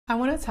I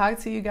want to talk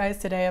to you guys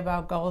today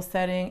about goal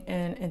setting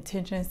and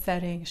intention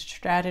setting,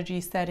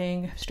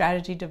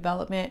 strategy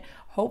development.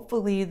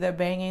 Hopefully the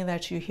banging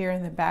that you hear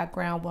in the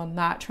background will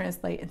not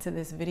translate into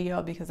this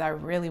video because I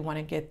really want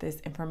to get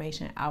this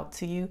information out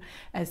to you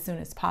as soon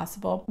as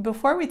possible.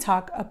 Before we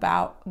talk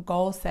about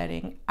goal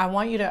setting, I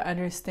want you to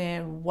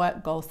understand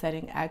what goal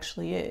setting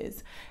actually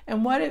is.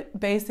 And what it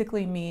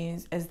basically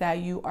means is that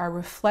you are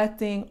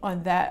reflecting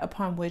on that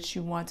upon which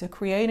you want to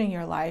create in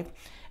your life.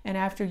 And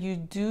after you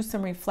do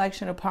some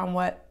reflection upon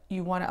what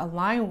you want to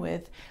align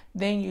with,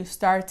 then you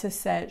start to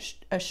set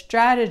a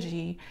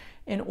strategy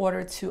in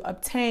order to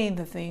obtain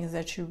the things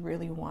that you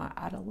really want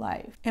out of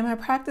life. In my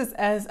practice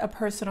as a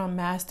personal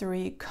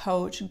mastery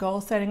coach, goal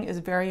setting is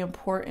very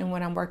important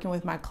when I'm working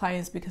with my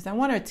clients because I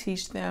want to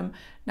teach them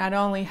not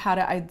only how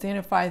to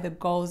identify the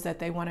goals that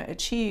they want to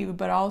achieve,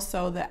 but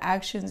also the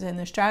actions and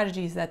the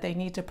strategies that they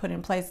need to put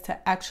in place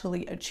to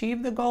actually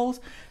achieve the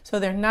goals. So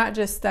they're not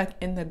just stuck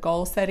in the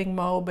goal setting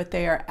mode, but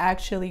they are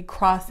actually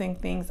crossing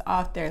things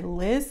off their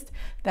list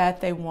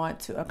that they want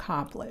to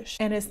accomplish.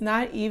 And it's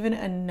not even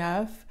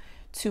enough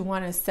to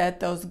want to set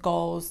those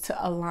goals, to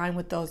align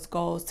with those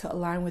goals, to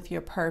align with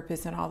your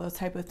purpose and all those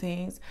type of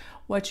things.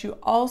 What you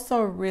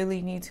also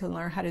really need to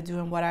learn how to do,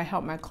 and what I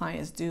help my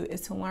clients do,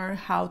 is to learn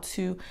how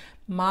to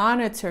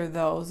monitor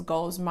those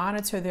goals,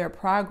 monitor their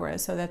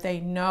progress so that they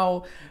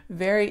know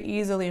very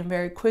easily and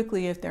very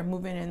quickly if they're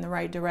moving in the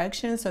right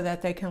direction, so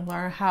that they can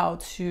learn how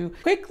to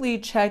quickly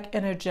check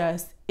and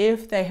adjust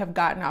if they have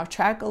gotten off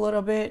track a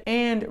little bit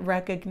and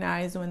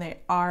recognize when they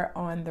are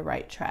on the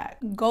right track.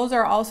 Goals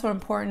are also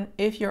important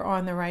if you're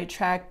on the right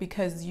track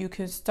because you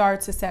can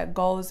start to set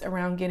goals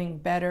around getting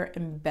better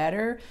and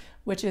better,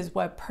 which is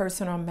what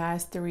personal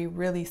mastery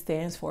really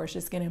stands for. It's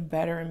just getting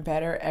better and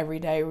better every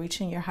day,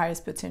 reaching your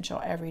highest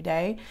potential every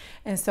day.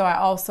 And so I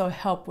also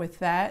help with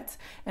that.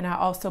 And I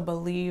also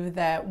believe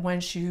that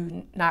once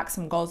you knock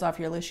some goals off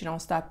your list, you don't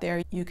stop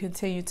there. You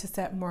continue to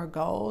set more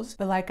goals.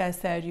 But like I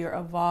said, you're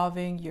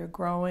evolving, you're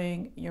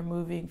growing, you're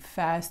moving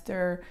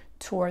faster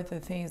toward the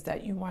things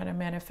that you want to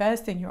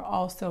manifest, and you're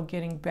also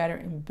getting better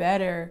and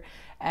better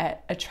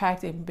at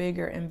attracting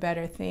bigger and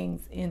better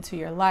things into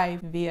your life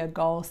via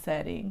goal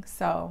setting.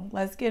 So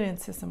let's get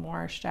into some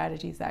more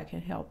strategies that can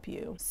help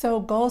you.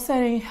 So goal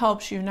setting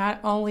helps you not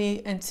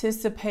only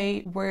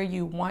anticipate where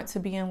you want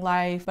to be in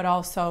life, but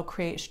also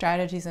create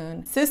strategies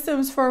and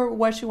systems for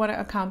what you want to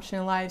accomplish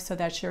in life so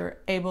that you're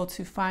able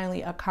to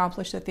finally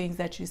accomplish the things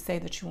that you say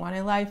that you want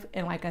in life.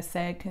 And like I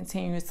said,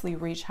 continuously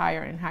reach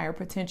higher and higher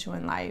potential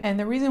in life. And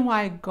the reason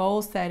why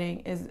goal setting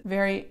is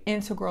very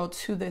integral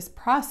to this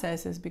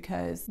process is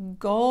because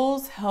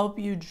goals help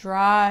you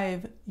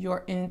drive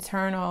your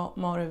internal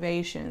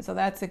motivation. So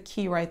that's a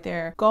key right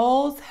there.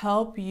 Goals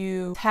help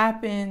you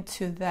tap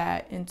into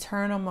that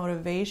internal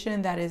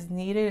motivation that is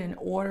needed in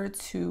order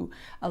to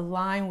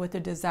align with the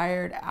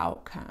desired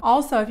outcome.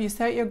 Also, if you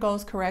set your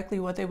goals correctly,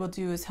 what they will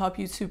do is help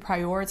you to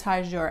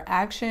prioritize your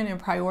action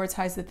and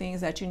prioritize the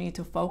things that you need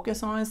to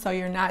focus on. So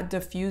you're not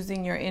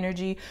diffusing your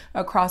energy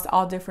across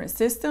all different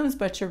systems,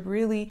 but you're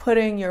really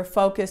putting your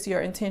focus, your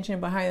intention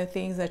behind the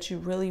things that you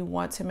really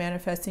want to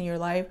manifest in your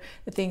life,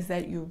 the things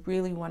that you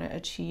really want to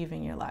achieve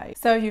in your life.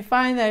 So if you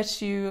find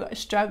that you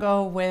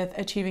struggle with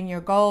achieving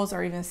your goals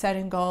or even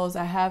setting goals,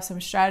 I have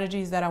some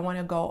strategies that I want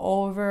to go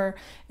over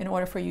in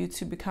order for you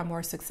to become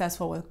more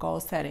successful with goal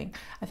setting.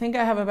 I think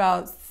I have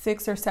about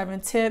 6 or 7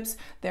 tips.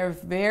 They're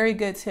very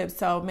good tips,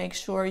 so make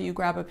sure you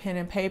grab a pen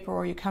and paper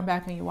or you come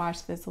back and you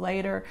watch this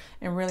later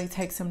and really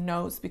take some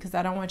notes because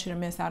I don't want you to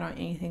miss out on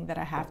anything that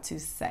I have to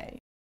say.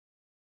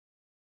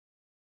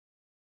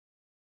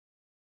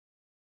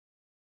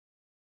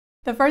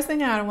 The first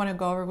thing I want to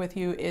go over with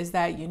you is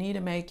that you need to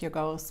make your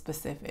goals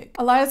specific.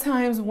 A lot of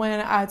times when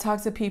I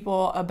talk to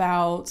people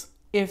about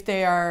if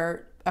they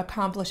are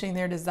accomplishing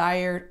their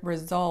desired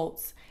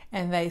results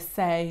and they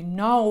say,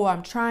 no,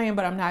 I'm trying,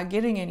 but I'm not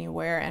getting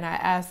anywhere, and I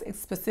ask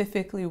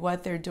specifically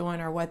what they're doing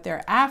or what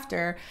they're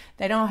after,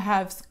 they don't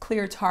have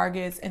clear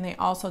targets and they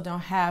also don't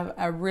have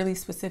a really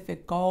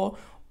specific goal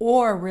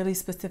or really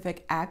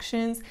specific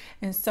actions.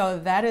 And so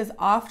that is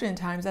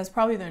oftentimes, that's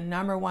probably the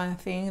number one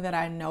thing that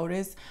I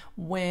notice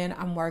when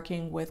I'm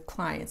working with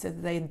clients,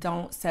 is they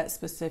don't set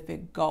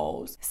specific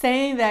goals.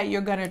 Saying that you're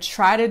gonna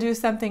try to do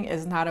something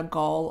is not a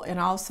goal. And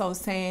also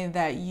saying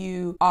that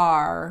you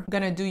are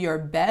gonna do your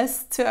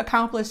best to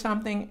accomplish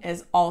something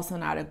is also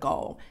not a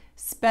goal.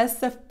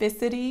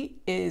 Specificity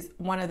is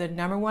one of the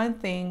number one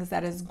things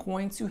that is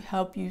going to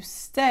help you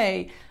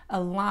stay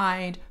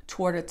aligned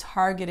toward a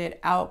targeted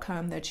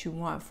outcome that you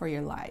want for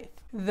your life.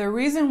 The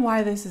reason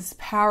why this is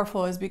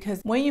powerful is because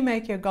when you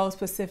make your goal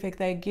specific,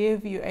 they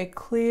give you a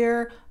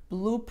clear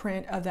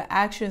blueprint of the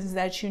actions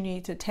that you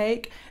need to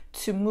take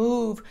to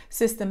move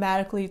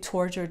systematically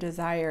towards your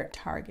desired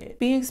target.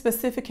 Being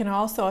specific can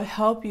also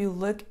help you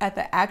look at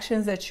the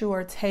actions that you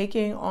are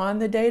taking on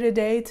the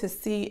day-to-day to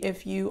see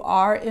if you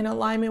are in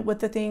alignment with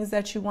the things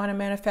that you want to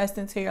manifest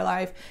into your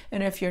life.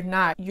 And if you're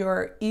not,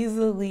 you're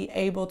easily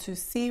able to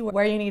see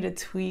where you need to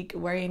tweak,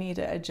 where you need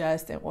to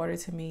adjust in order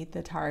to meet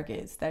the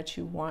targets that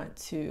you want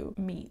to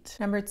meet.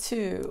 Number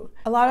 2,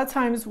 a lot of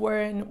times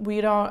when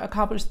we don't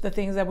accomplish the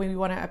things that we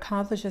want to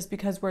accomplish is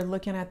because we're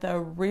looking at the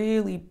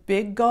really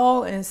big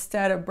goal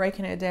instead of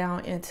breaking it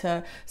down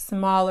into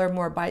smaller,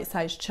 more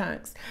bite-sized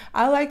chunks.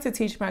 I like to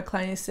teach my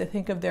clients to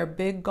think of their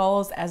big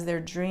goals as their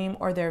dream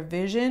or their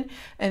vision,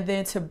 and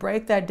then to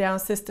break that down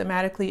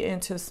systematically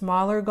into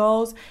smaller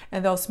goals.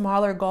 And those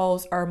smaller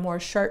goals are more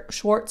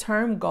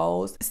short-term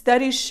goals.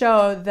 Studies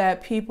show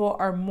that people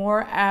are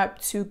more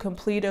apt to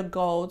complete a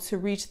goal, to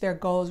reach their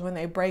goals, when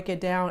they break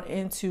it down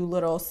into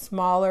little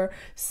smaller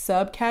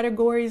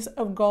subcategories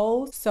of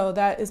goals. So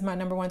that is my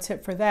number 1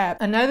 tip for that.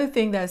 Another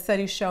thing that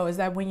studies show is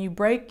that when you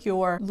break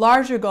your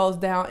larger goals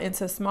down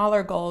into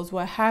smaller goals,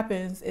 what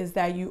happens is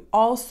that you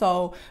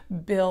also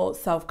build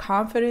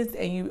self-confidence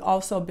and you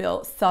also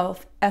build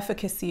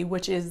self-efficacy,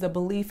 which is the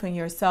belief in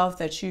yourself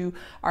that you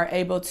are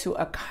able to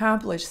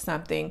accomplish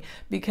something.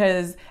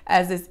 Because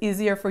as it's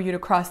easier for you to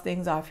cross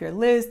things off your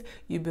list,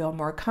 you build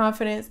more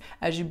confidence.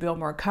 As you build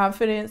more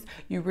confidence,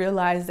 you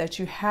realize that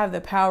you have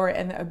the power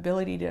and the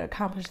ability to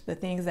accomplish the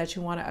things that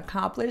you want to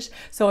accomplish.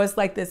 So it's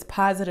like this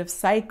positive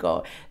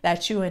cycle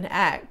that you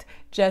enact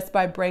just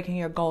by breaking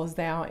your goals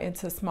down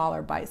into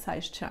smaller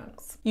bite-sized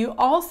chunks. You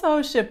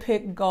also should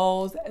pick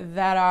goals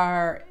that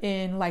are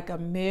in like a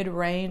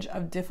mid-range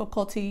of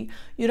difficulty.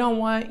 You don't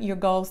want your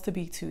goals to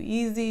be too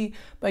easy,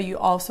 but you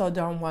also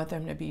don't want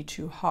them to be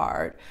too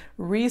hard.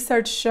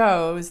 Research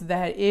shows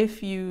that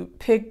if you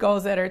pick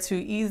goals that are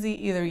too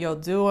easy, either you'll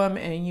do them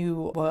and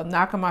you will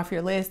knock them off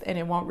your list and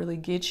it won't really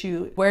get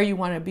you where you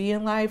want to be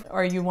in life,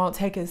 or you won't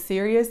take it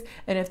serious.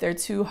 And if they're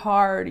too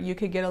hard, you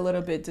could get a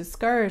little bit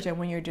discouraged. And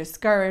when you're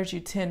discouraged,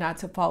 you tend not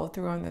to follow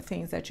through on the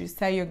things that you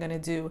say you're going to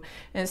do.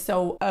 And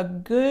so a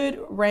good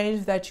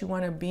range that you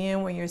want to be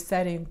in when you're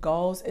setting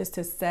goals is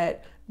to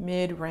set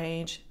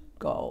mid-range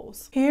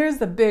goals. Here's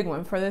the big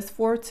one for this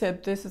 4th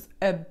tip. This is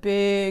a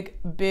big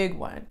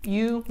one.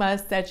 You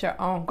must set your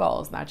own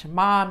goals, not your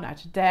mom,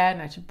 not your dad,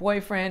 not your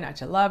boyfriend, not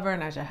your lover,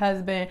 not your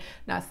husband,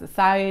 not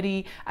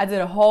society. I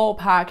did a whole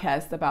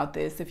podcast about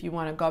this if you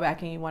want to go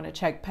back and you want to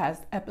check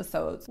past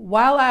episodes.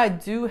 While I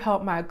do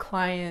help my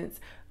clients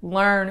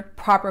learn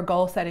proper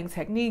goal setting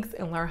techniques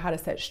and learn how to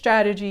set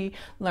strategy,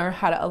 learn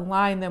how to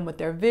align them with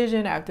their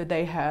vision after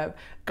they have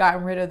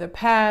gotten rid of the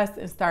past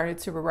and started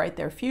to rewrite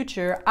their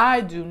future,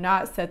 I do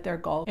not set their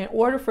goals. In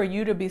order for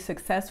you to be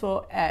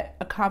successful at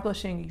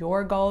accomplishing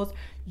your goals,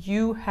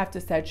 you have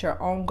to set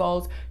your own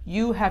goals.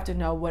 You have to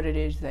know what it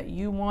is that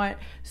you want.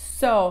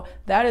 So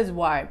that is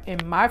why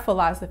in my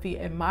philosophy,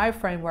 in my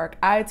framework,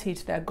 I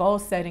teach that goal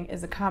setting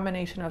is a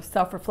combination of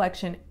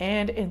self-reflection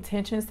and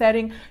intention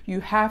setting. You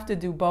have to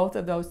do both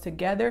of those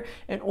together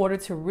in order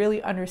to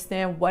really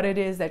understand what it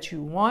is that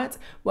you want,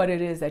 what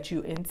it is that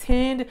you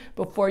intend,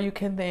 before you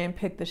can then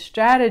pick the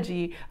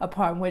strategy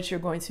upon which you're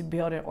going to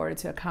build in order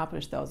to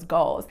accomplish those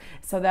goals.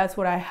 So that's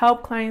what I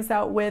help clients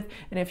out with.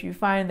 And if you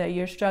find that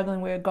you're struggling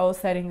with goal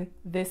setting,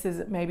 this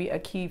is maybe a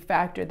key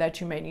factor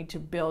that you may need to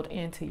build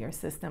into your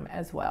system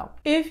as well.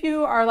 If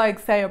you are like,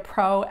 say, a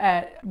pro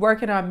at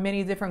working on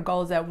many different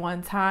goals at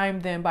one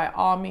time, then by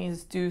all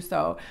means do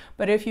so.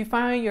 But if you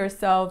find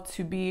yourself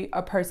to be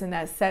a person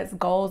that sets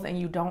goals and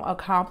you don't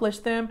accomplish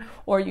them,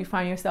 or you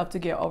find yourself to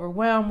get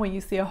overwhelmed when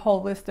you see a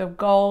whole list of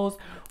goals,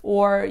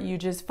 or you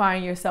just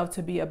find yourself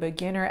to be a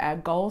beginner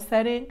at goal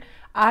setting,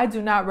 I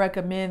do not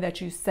recommend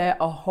that you set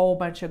a whole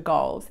bunch of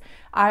goals.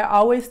 I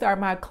always start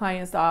my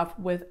clients off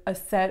with a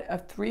set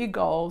of 3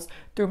 goals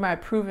through my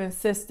proven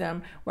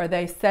system, where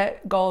they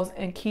set goals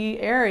in key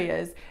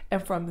areas.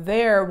 And from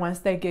there, once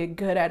they get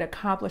good at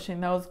accomplishing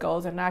those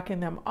goals and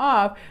knocking them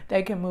off,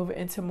 they can move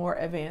into more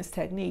advanced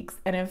techniques.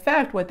 And in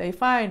fact, what they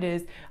find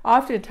is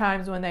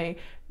oftentimes when they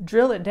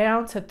drill it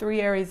down to 3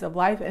 areas of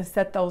life and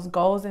set those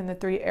goals in the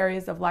 3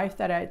 areas of life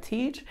that I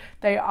teach,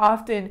 they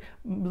often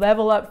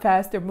level up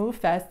faster, move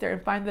faster,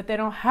 and find that they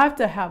don't have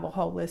to have a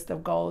whole list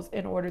of goals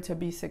in order to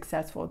be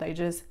successful. They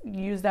just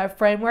use that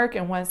framework,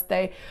 and once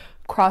they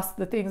cross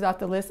the things off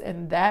the list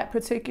in that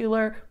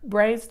particular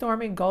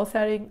brainstorming goal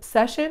setting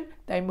session,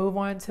 they move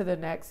on to the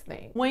next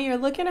thing. When you're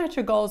looking at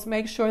your goals,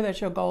 make sure that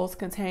your goals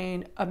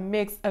contain a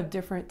mix of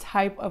different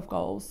type of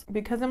goals.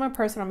 Because I'm a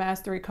personal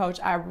mastery coach,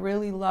 I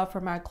really love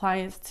for my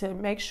clients to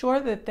make sure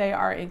that they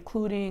are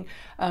including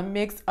a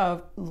mix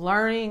of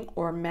learning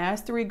or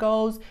mastery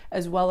goals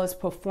as well as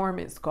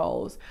performance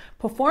goals.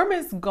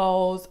 Performance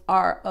goals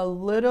are a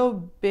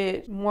little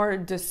bit more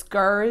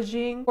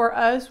discouraging for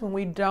us when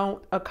we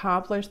don't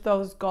accomplish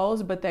those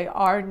goals, but they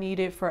are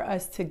needed for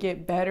us to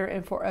get better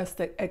and for us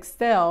to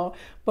excel.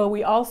 But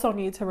we also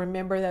need to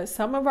remember that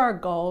some of our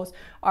goals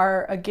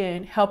are,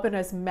 again, helping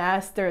us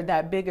master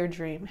that bigger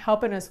dream,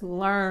 helping us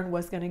learn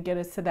what's going to get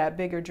us to that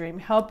bigger dream,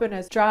 helping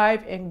us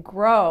drive and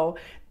grow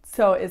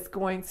So it's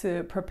going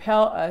to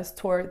propel us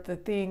toward the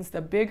things,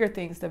 the bigger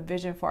things, the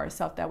vision for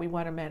ourselves that we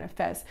want to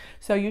manifest.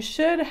 So you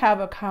should have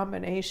a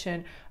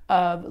combination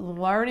of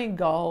learning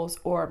goals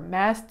or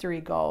mastery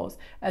goals,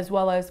 as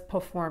well as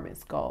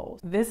performance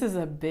goals. This is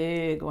a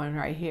big one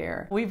right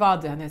here. We've all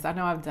done this. I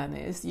know I've done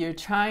this. You're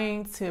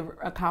trying to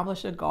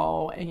accomplish a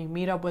goal and you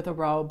meet up with a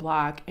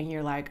roadblock and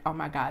you're like, oh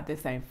my God,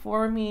 this ain't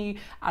for me.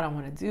 I don't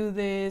want to do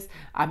this.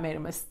 I made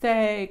a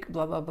mistake,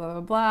 blah, blah, blah,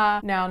 blah,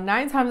 blah. Now,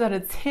 9 times out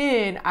of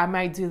 10, I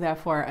might do that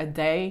for a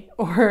day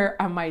or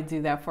I might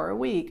do that for a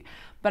week.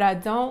 But I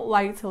don't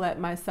like to let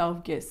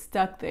myself get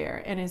stuck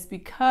there. And it's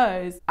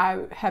because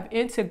I have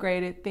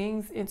integrated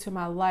things into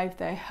my life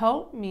that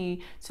help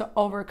me to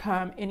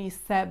overcome any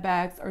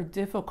setbacks or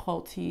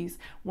difficulties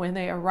when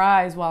they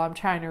arise while I'm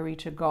trying to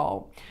reach a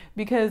goal.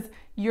 Because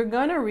you're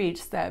going to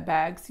reach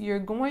setbacks. You're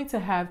going to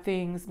have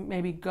things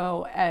maybe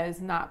go as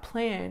not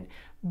planned.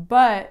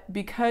 But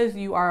because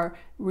you are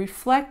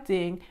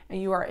reflecting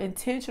and you are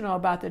intentional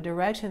about the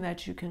direction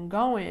that you can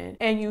go in,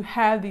 and you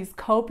have these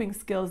coping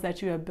skills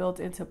that you have built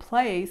into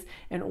place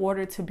in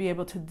order to be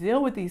able to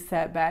deal with these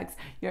setbacks,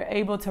 you're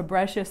able to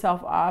brush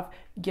yourself off,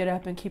 get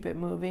up and keep it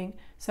moving.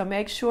 So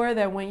make sure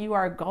that when you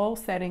are goal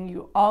setting,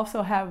 you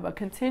also have a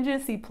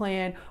contingency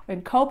plan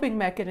and coping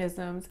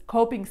mechanisms,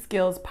 coping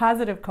skills,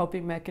 positive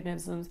coping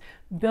mechanisms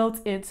built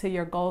into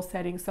your goal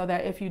setting, so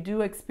that if you do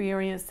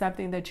experience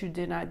something that you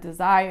did not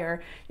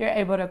desire, you're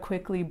able to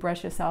quickly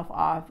brush yourself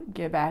off,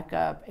 get back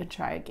up, and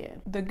try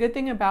again. The good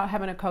thing about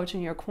having a coach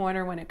in your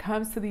corner when it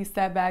comes to these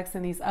setbacks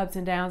and these ups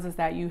and downs is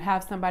that you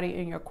have somebody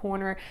in your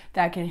corner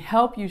that can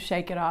help you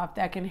shake it off,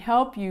 that can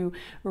help you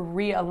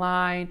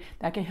realign,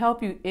 that can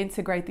help you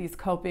integrate these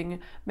coping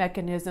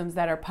mechanisms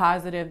that are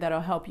positive,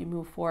 that'll help you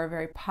move forward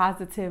very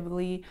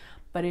positively.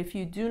 But if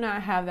you do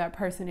not have that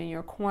person in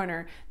your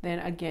corner, then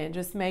again,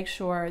 just make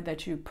sure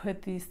that you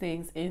put these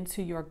things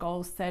into your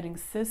goal setting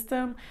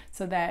system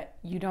so that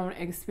you don't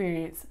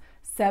experience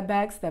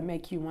setbacks that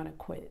make you want to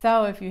quit.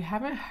 So if you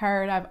haven't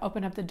heard, I've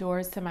opened up the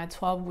doors to my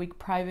 12-week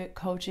private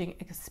coaching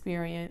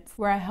experience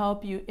where I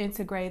help you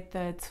integrate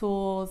the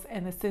tools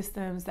and the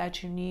systems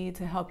that you need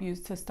to help you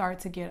to start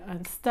to get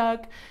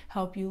unstuck,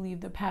 help you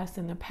leave the past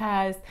in the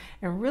past,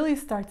 and really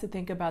start to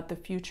think about the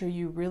future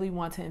you really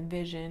want to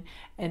envision,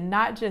 and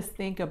not just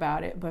think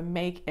about it, but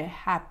make it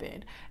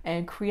happen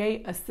and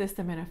create a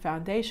system and a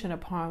foundation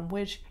upon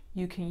which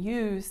you can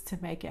use to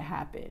make it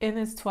happen. In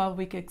this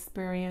 12-week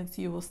experience,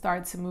 you will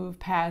start to move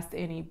past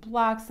any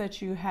blocks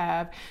that you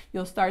have.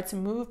 You'll start to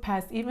move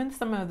past even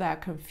some of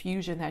that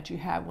confusion that you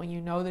have when you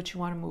know that you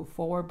want to move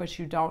forward, but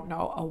you don't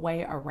know a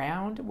way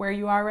around where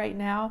you are right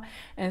now,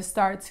 and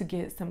start to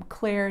get some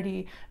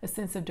clarity, a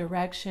sense of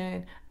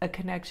direction, a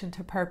connection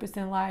to purpose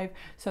in life,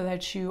 so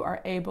that you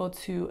are able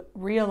to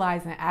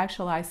realize and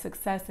actualize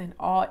success in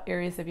all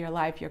areas of your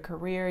life, your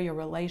career, your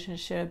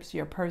relationships,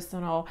 your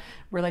personal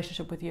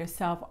relationship with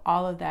yourself.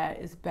 All of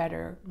that is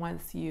better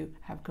once you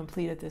have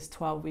completed this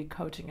 12-week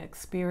coaching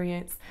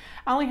experience.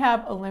 I only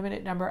have a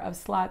limited number of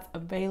slots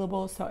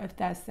available, so if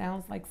that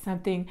sounds like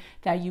something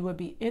that you would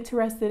be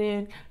interested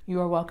in, you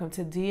are welcome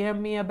to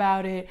DM me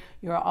about it.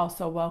 You are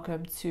also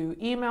welcome to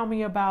email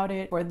me about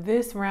it. For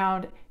this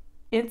round,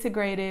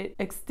 integrated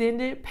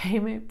extended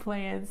payment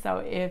plan. So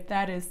if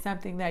that is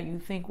something that you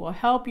think will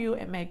help you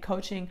and make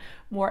coaching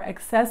more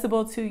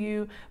accessible to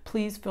you,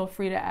 please feel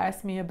free to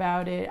ask me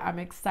about it. I'm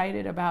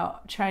excited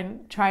about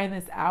trying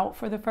this out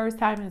for the first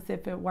time and see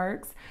if it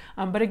works.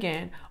 But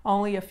again,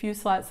 only a few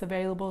slots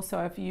available.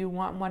 So if you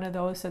want one of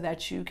those so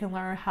that you can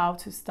learn how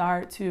to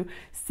start to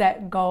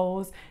set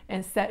goals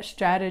and set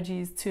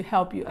strategies to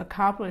help you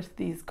accomplish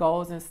these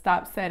goals, and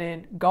stop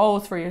setting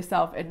goals for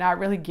yourself and not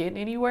really getting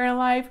anywhere in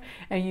life,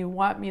 and you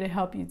want me to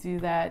help you do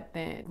that,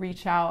 then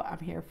reach out. I'm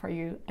here for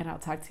you, and I'll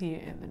talk to you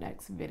in the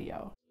next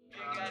video.